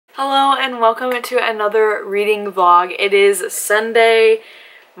Hello and welcome to another reading vlog. It is Sunday,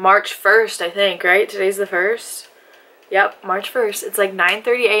 March 1st, I think, right? Today's the 1st? Yep, March 1st. It's like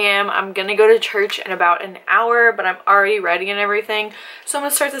 9:30 a.m. I'm gonna go to church in about an hour, but I'm already ready and everything. So I'm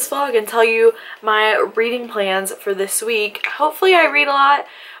gonna start this vlog and tell you my reading plans for this week. Hopefully I read a lot,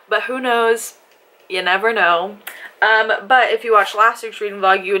 but who knows? You never know. But if you watched last week's reading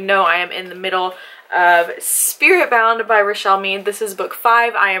vlog, you would know I am in the middle of Spiritbound by Rochelle Mead. This is book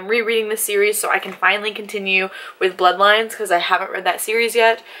 5. I am rereading the series so I can finally continue with Bloodlines because I haven't read that series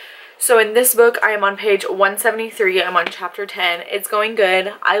yet. So in this book, I am on page 173. I'm on chapter 10. It's going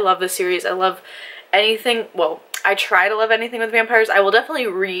good. I love the series. I love anything. Well, I try to love anything with vampires. I will definitely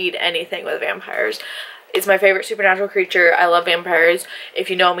read anything with vampires. It's my favorite supernatural creature. I love vampires. If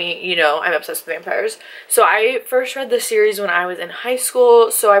you know me, you know I'm obsessed with vampires. So I first read this series when I was in high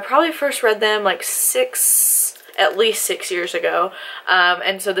school. So I probably first read them like at least 6 years ago.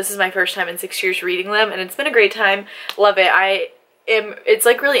 And so this is my first time in 6 years reading them. And it's been a great time. Love it. It's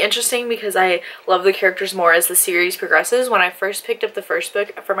like really interesting because I love the characters more as the series progresses. When I first picked up the first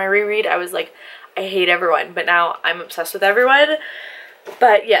book for my reread, I was like, I hate everyone. But now I'm obsessed with everyone.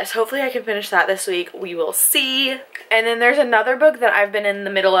 But yes, hopefully I can finish that this week. We will see. And then there's another book that I've been in the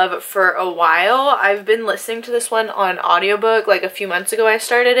middle of for a while. I've been listening to this one on audiobook. Like a few months ago I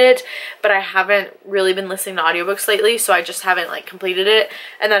started it, but I haven't really been listening to audiobooks lately, so I just haven't like completed it.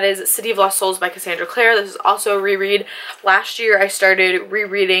 And that is City of Lost Souls by Cassandra Clare. This is also a reread. Last year I started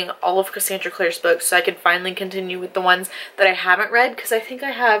rereading all of Cassandra Clare's books so I could finally continue with the ones that I haven't read, because I think I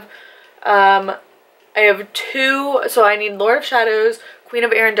have two. So I need Lord of Shadows, Queen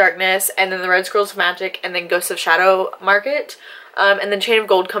of Air and Darkness, and then the Red Scrolls of Magic, and then Ghosts of Shadow Market. And then Chain of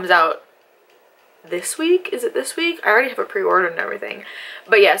Gold comes out this week. Is it this week? I already have it pre-ordered and everything.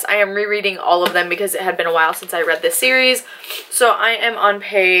 But yes, I am rereading all of them because it had been a while since I read this series. So I am on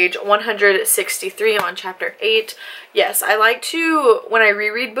page 163. I'm on chapter 8. Yes, I like to, when I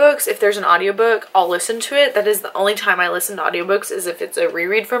reread books, if there's an audiobook, I'll listen to it. That is the only time I listen to audiobooks, is if it's a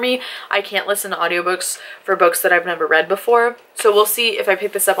reread for me. I can't listen to audiobooks for books that I've never read before. So we'll see if I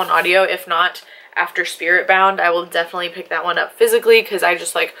pick this up on audio. If not, after Spiritbound, I will definitely pick that one up physically because I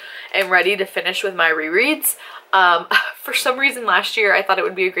just like am ready to finish with my rereads. For some reason last year I thought it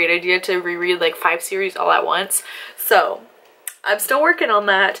would be a great idea to reread like 5 series all at once. So I'm still working on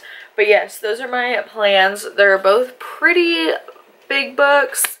that. But yes, those are my plans. They're both pretty big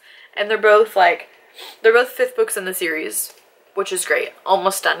books, and they're both 5th books in the series, which is great.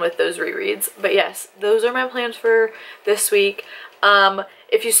 Almost done with those rereads. But yes, those are my plans for this week.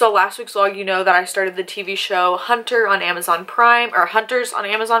 If you saw last week's vlog, you know that I started the TV show Hunter on Amazon Prime, or Hunters on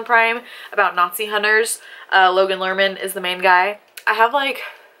Amazon Prime, about Nazi hunters. Logan Lerman is the main guy. I have like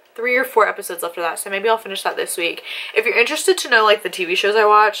 3 or 4 episodes left of that, so maybe I'll finish that this week. If you're interested to know like the TV shows I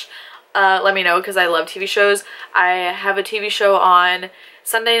watch, let me know because I love TV shows. I have a TV show on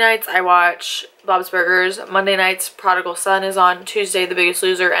Sunday nights. I watch Bob's Burgers. Monday nights Prodigal Son is on. Tuesday The Biggest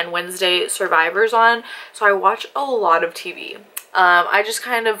Loser, and Wednesday Survivor's on. So I watch a lot of TV. I just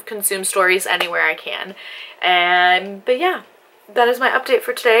kind of consume stories anywhere I can. But yeah, that is my update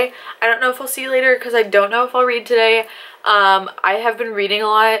for today. I don't know if I'll see you later because I don't know if I'll read today. I have been reading a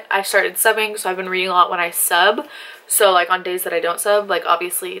lot. I started subbing, so I've been reading a lot when I sub. So like on days that I don't sub, like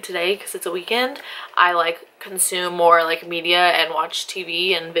obviously today because it's a weekend, I like consume more like media and watch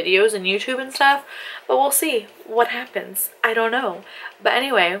TV and videos and YouTube and stuff. But we'll see what happens. I don't know. But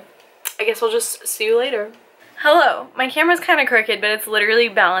anyway, I guess I'll just see you later. Hello, my camera's kind of crooked, but it's literally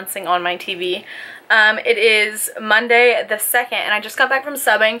balancing on my TV. It is Monday the 2nd, and I just got back from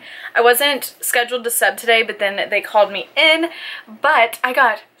subbing. I wasn't scheduled to sub today, but then they called me in, but I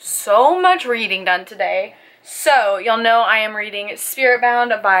got so much reading done today. So, y'all know I am reading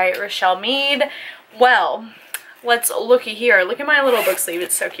Spiritbound by Rochelle Mead. Well, let's looky here. Look at my little book sleeve,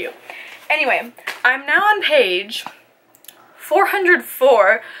 it's so cute. Anyway, I'm now on page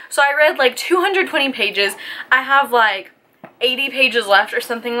 404, so I read like 220 pages. I have like 80 pages left or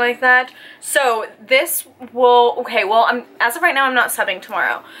something like that. So this will, okay, well, as of right now I'm not subbing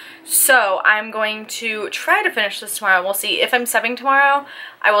tomorrow. So I'm going to try to finish this tomorrow. We'll see. If I'm subbing tomorrow,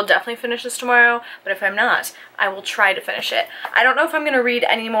 I will definitely finish this tomorrow, but if I'm not, I will try to finish it. I don't know if I'm going to read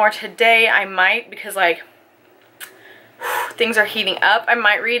any more today. I might, because like things are heating up. I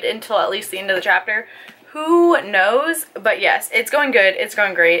might read until at least the end of the chapter. Who knows? But yes, it's going good. It's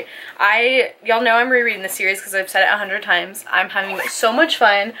going great. Y'all know I'm rereading the series because I've said it 100 times. I'm having so much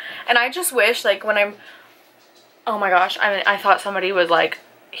fun. And I just wish, like, when I'm... Oh my gosh, I thought somebody was, like,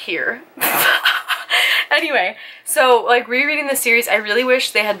 here. Anyway, so like rereading the series, I really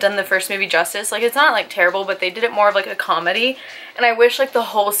wish they had done the first movie justice. Like, it's not like terrible, but they did it more of like a comedy, and I wish like the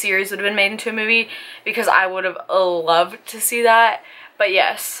whole series would have been made into a movie, because I would have loved to see that. But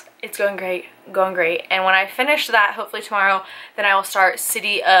yes, it's going great, going great. And when I finish that, hopefully tomorrow, then I will start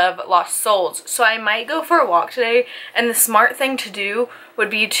City of Lost Souls. So I might go for a walk today, and the smart thing to do would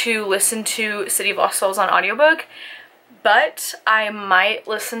be to listen to City of Lost Souls on audiobook, but I might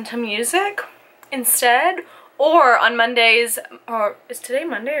listen to music instead. Or on Mondays, or is today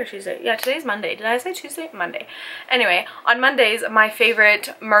Monday or Tuesday? Yeah, today's Monday. Did I say Tuesday? Monday. Anyway, on Mondays, my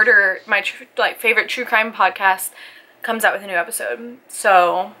favorite favorite true crime podcast comes out with a new episode.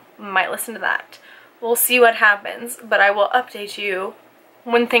 So might listen to that. We'll see what happens, but I will update you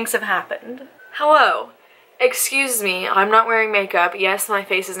when things have happened. Hello. Excuse me, I'm not wearing makeup. Yes, my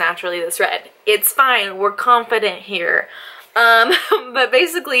face is naturally this red. It's fine. We're confident here. But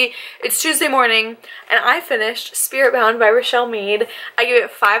basically, it's Tuesday morning, and I finished Spiritbound by Rochelle Mead. I give it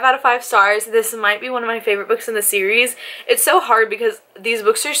 5 out of 5 stars. This might be one of my favorite books in the series. It's so hard because these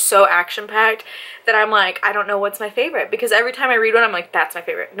books are so action-packed that I'm like, I don't know what's my favorite, because every time I read one, I'm like, that's my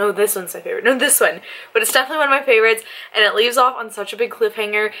favorite. No, this one's my favorite. No, this one. But it's definitely one of my favorites, and it leaves off on such a big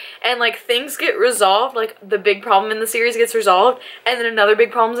cliffhanger, and like things get resolved, like the big problem in the series gets resolved, and then another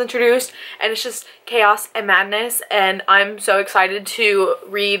big problem is introduced, and it's just chaos and madness, and I'm so excited to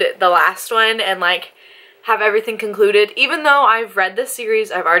read the last one and like have everything concluded. Even though I've read this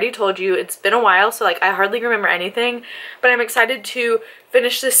series, I've already told you, it's been a while, so like I hardly remember anything, but I'm excited to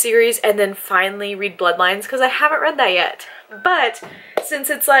finish this series and then finally read Bloodlines, because I haven't read that yet. But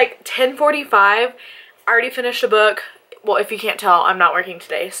since it's like 10:45, I already finished a book. Well, if you can't tell, I'm not working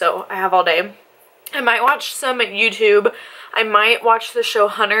today, so I have all day. I might watch some YouTube. I might watch the show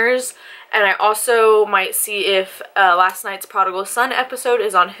Hunters, and I also might see if last night's Prodigal Son episode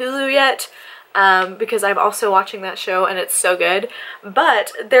is on Hulu yet, because I'm also watching that show and it's so good.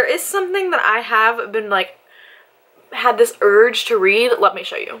 But there is something that I have been like, had this urge to read. Let me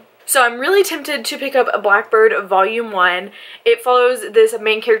show you. So I'm really tempted to pick up a Blackbird Volume 1. It follows this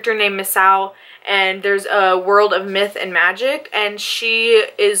main character named Misao, and there's a world of myth and magic, and she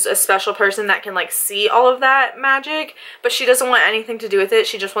is a special person that can like see all of that magic, but she doesn't want anything to do with it.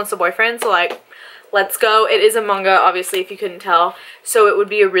 She just wants a boyfriend, so like, let's go. It is a manga, obviously, if you couldn't tell, so it would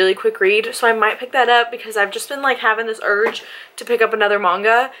be a really quick read. So I might pick that up because I've just been like having this urge to pick up another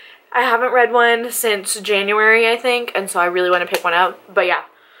manga. I haven't read one since January, I think, and so I really want to pick one up. But yeah,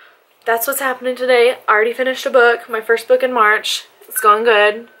 that's what's happening today. I already finished a book, my first book in March. It's going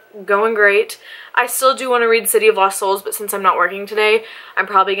good, going great. I still do want to read City of Lost Souls, but since I'm not working today, I'm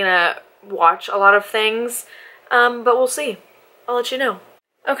probably gonna watch a lot of things, but we'll see. I'll let you know.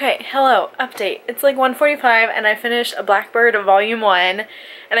 Okay, hello, update. It's like 1:45 and I finished a Blackbird Volume 1,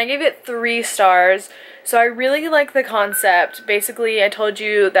 and I gave it 3 stars. So I really like the concept. Basically, I told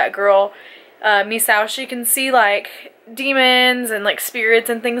you that girl, Misao, she can see like demons and like spirits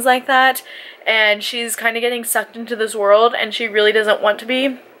and things like that, and she's kind of getting sucked into this world and she really doesn't want to be.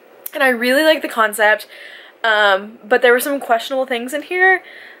 And I really like the concept, but there were some questionable things in here,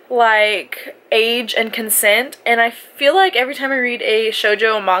 like age and consent, and I feel like every time I read a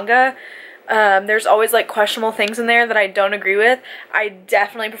shoujo manga, there's always like questionable things in there that I don't agree with. I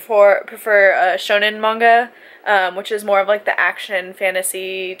definitely prefer a shonen manga, which is more of like the action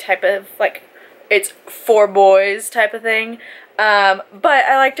fantasy type of, like, it's for boys type of thing. But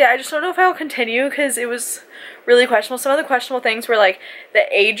I liked it. I just don't know if I'll continue because it was really questionable. Some of the questionable things were like the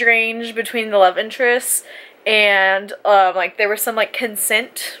age range between the love interests, and like there were some like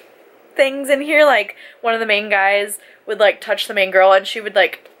consent things in here, like one of the main guys would like touch the main girl and she would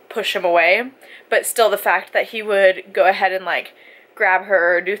like push him away, but still the fact that he would go ahead and like grab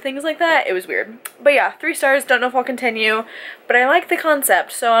her or do things like that, it was weird. But yeah, 3 stars. Don't know if I'll continue, but I like the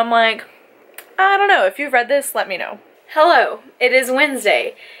concept, so I'm like, I don't know. If you've read this, let me know. Hello, it is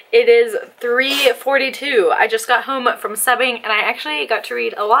Wednesday. It is 3:42. I just got home from subbing and I actually got to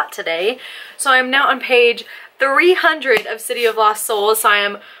read a lot today. So I'm now on page 300 of City of Lost Souls, so I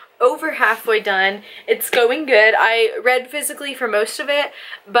am over halfway done. It's going good. I read physically for most of it,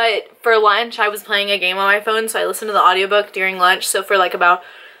 but for lunch I was playing a game on my phone, so I listened to the audiobook during lunch. So for like about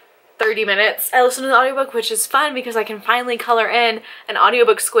 30 minutes I listened to the audiobook, which is fun because I can finally color in an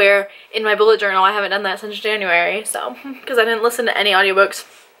audiobook square in my bullet journal. I haven't done that since January, so because I didn't listen to any audiobooks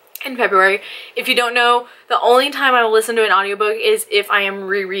in February. If you don't know, the only time I will listen to an audiobook is if I am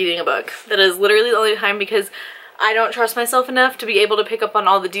rereading a book. That is literally the only time, because I don't trust myself enough to be able to pick up on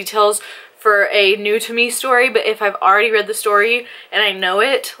all the details for a new to me story. But if I've already read the story and I know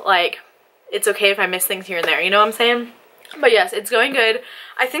it, like, it's okay if I miss things here and there, you know what I'm saying? But yes, it's going good.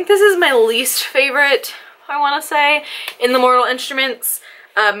 I think this is my least favorite, I want to say, in the Mortal Instruments,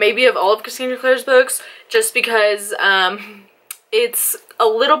 maybe of all of Cassandra Clare's books, just because it's a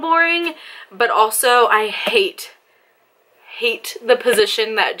little boring, but also I hate the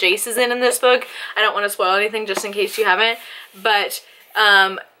position that Jace is in this book. I don't want to spoil anything just in case you haven't, but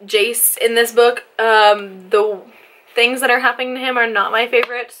Jace in this book, the things that are happening to him are not my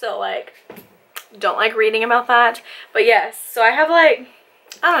favorite, so like don't like reading about that. But yes, so I have like,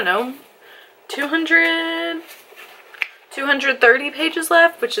 I don't know, 230 pages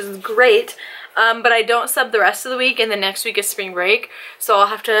left, which is great. But I don't sub the rest of the week, and the next week is spring break, so I'll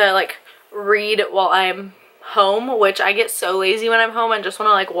have to like read while I'm home, which I get so lazy when I'm home and just want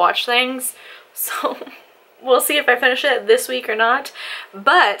to like watch things. So we'll see if I finish it this week or not.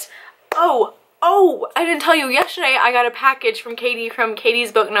 But oh, I didn't tell you, yesterday I got a package from Katie from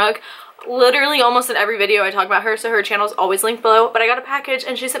Katie's Book Nook. Literally almost in every video I talk about her, so her channel is always linked below, but I got a package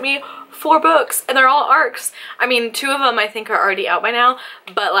and she sent me 4 books and they're all ARCs. I mean, 2 of them I think are already out by now,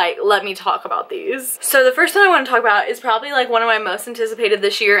 but like, let me talk about these. So the first one I want to talk about is probably like one of my most anticipated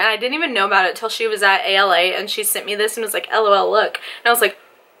this year, and I didn't even know about it till she was at ALA and she sent me this and was like, LOL, look. And I was like,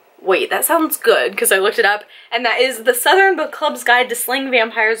 wait, that sounds good, because I looked it up, and that is The Southern Book Club's Guide to Slaying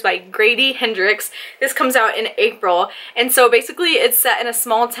Vampires by Grady Hendrix. This comes out in April, and so basically it's set in a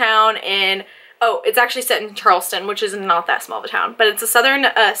small town in, oh, it's actually set in Charleston, which is not that small of a town, but it's a southern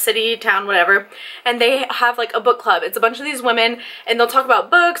city, town, whatever, and they have like a book club. It's a bunch of these women, and they'll talk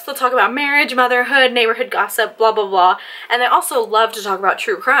about books, they'll talk about marriage, motherhood, neighborhood gossip, blah, blah, blah, and they also love to talk about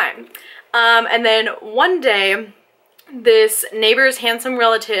true crime. And then one day, this neighbor's handsome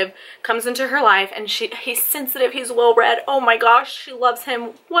relative comes into her life, and he's sensitive, he's well-read, oh my gosh, she loves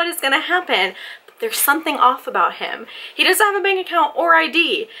him, what is gonna happen? But there's something off about him. He doesn't have a bank account or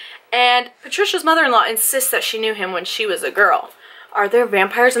ID, and Patricia's mother-in-law insists that she knew him when she was a girl. Are there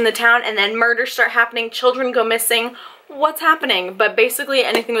vampires in the town? And then murders start happening, children go missing, what's happening? But basically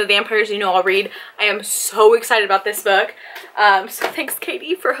anything with vampires, you know, I'll read. I am so excited about this book. So thanks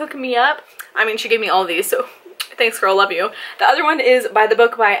Katie for hooking me up. I mean, she gave me all these, so thanks girl, love you. The other one is by the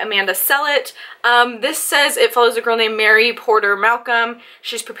book by Amanda Sellett. This says it follows a girl named Mary Porter Malcolm.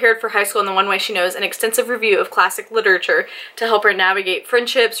 She's prepared for high school in the one way she knows, an extensive review of classic literature to help her navigate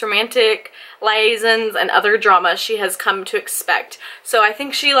friendships, romantic liaisons, and other dramas she has come to expect. So I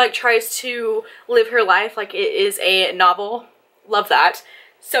think she like tries to live her life like it is a novel. Love that.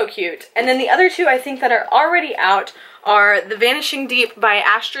 So cute. And then the other 2 I think that are already out are The Vanishing Deep by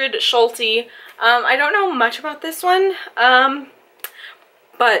Astrid Schulte. I don't know much about this one,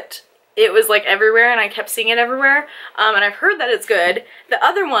 but it was like everywhere and I kept seeing it everywhere, and I've heard that it's good. The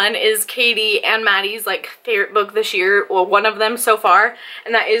other one is Katie and Maddie's like favorite book this year, or one of them so far,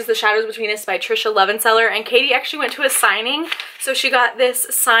 and that is The Shadows Between Us by Trisha Levenseller. And Katie actually went to a signing, so she got this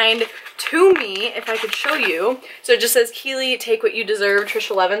signed to me, if I could show you. So it just says, Keeley, take what you deserve,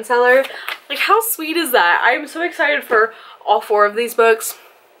 Trisha Levenseller. Like, how sweet is that? I am so excited for all 4 of these books.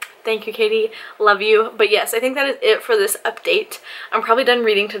 Thank you, Katie. Love you. But yes, I think that is it for this update. I'm probably done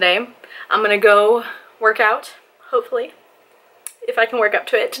reading today. I'm gonna go work out, hopefully, if I can work up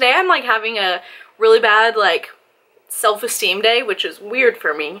to it. Today I'm like having a really bad like self-esteem day, which is weird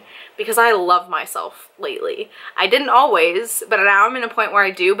for me because I love myself lately. I didn't always, but now I'm in a point where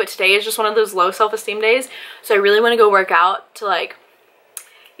I do, but today is just one of those low self-esteem days. So I really want to go work out to like,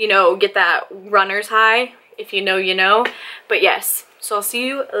 you know, get that runner's high. If you know, you know. But yes. So I'll see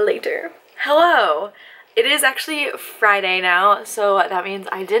you later. Hello! It is actually Friday now, so that means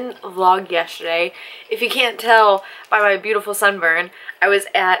I didn't vlog yesterday. If you can't tell by my beautiful sunburn, I was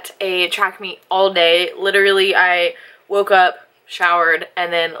at a track meet all day. Literally, I woke up, showered,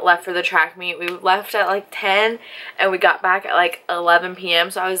 and then left for the track meet. We left at like 10 and we got back at like 11 p.m.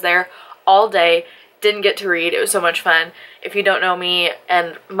 So I was there all day. Didn't get to read. It was so much fun. If you don't know me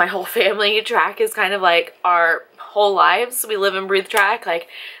and my whole family, track is kind of like our whole lives. We live and breathe track, like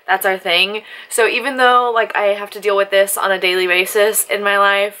that's our thing. So even though like I have to deal with this on a daily basis in my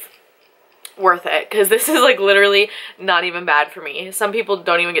life, worth it, because this is like literally not even bad for me. Some people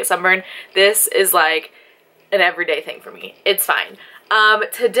don't even get sunburn. This is like an everyday thing for me. It's fine.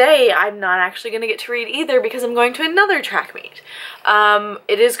 Today I'm not actually gonna get to read either because I'm going to another track meet.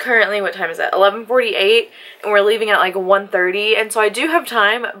 It is currently, what time is it? 11:48, and we're leaving at like 1:30, and so I do have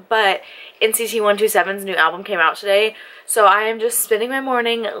time, but NCT 127's new album came out today, so I am just spending my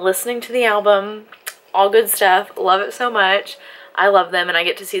morning listening to the album. All good stuff. Love it so much. I love them, and I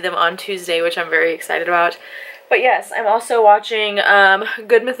get to see them on Tuesday, which I'm very excited about. But yes, I'm also watching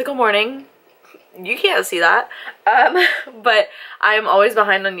Good Mythical Morning. you can't see that. But I am always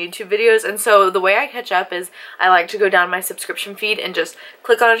behind on YouTube videos, and so the way I catch up is I like to go down my subscription feed and just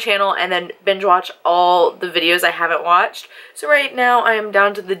click on a channel and then binge watch all the videos I haven't watched. So right now I am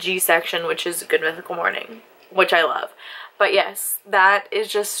down to the G section, which is Good Mythical Morning, which I love. But yes, that is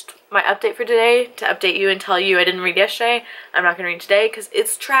just my update for today, to update you and tell you I didn't read yesterday. I'm not gonna read today because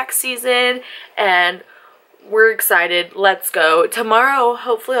it's track season and we're excited. Let's go. Tomorrow,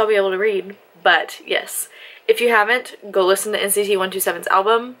 hopefully I'll be able to read. But yes, if you haven't, go listen to NCT 127's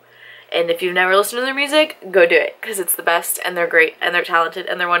album. And if you've never listened to their music, go do it, because it's the best and they're great and they're talented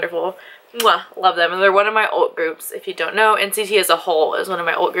and they're wonderful. Mwah, love them. And they're one of my alt groups. If you don't know, NCT as a whole is one of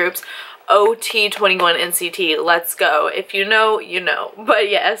my alt groups. OT21 NCT, let's go. If you know, you know. But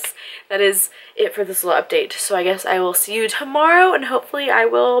yes, that is it for this little update. So I guess I will see you tomorrow and hopefully I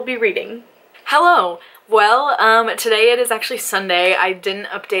will be reading. Hello. Well, today it is actually Sunday. I didn't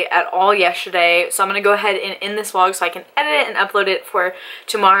update at all yesterday, so I'm gonna go ahead and end this vlog so I can edit it and upload it for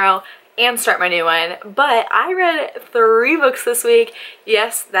tomorrow and start my new one. But I read 3 books this week.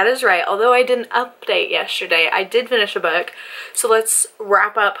 Yes, that is right. Although I didn't update yesterday, I did finish a book. So let's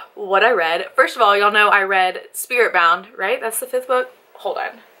wrap up what I read. First of all, y'all know I read Spiritbound, right? That's the 5th book. Hold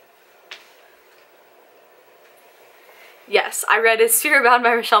on. Yes, I read Spiritbound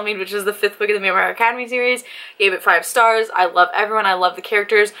by Rochelle Mead, which is the 5th book of the Me My Academy series. Gave it 5 stars. I love everyone. I love the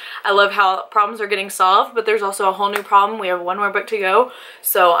characters. I love how problems are getting solved, but there's also a whole new problem. We have 1 more book to go,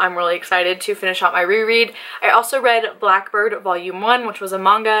 so I'm really excited to finish out my reread. I also read Blackbird Volume 1, which was a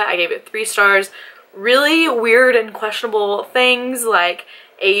manga. I gave it 3 stars. Really weird and questionable things like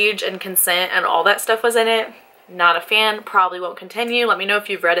age and consent and all that stuff was in it. Not a fan, probably won't continue. Let me know if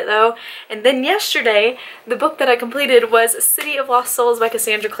you've read it though. And then yesterday, the book that I completed was City of Lost Souls by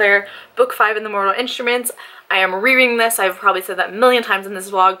Cassandra Clare, book 5 in the Mortal Instruments. I am rereading this. I've probably said that a million times in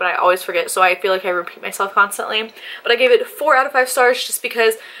this vlog, but I always forget, so I feel like I repeat myself constantly. But I gave it 4 out of 5 stars just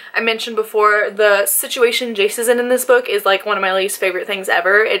because I mentioned before the situation Jace is in this book is like one of my least favorite things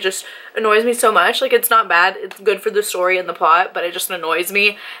ever. It just annoys me so much. Like, it's not bad. It's good for the story and the plot, but it just annoys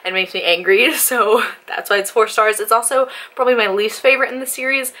me and makes me angry. So that's why it's 4 stars. It's also probably my least favorite in the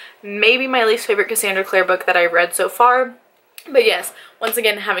series. Maybe my least favorite Cassandra Clare book that I've read so far. But yes, once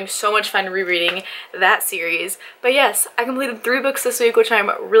again, having so much fun rereading that series. But yes, I completed 3 books this week, which I'm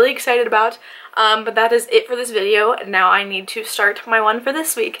really excited about. But that is it for this video. Now I need to start my one for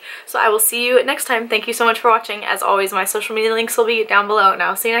this week. So I will see you next time. Thank you so much for watching. As always, my social media links will be down below, and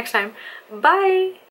I'll see you next time. Bye!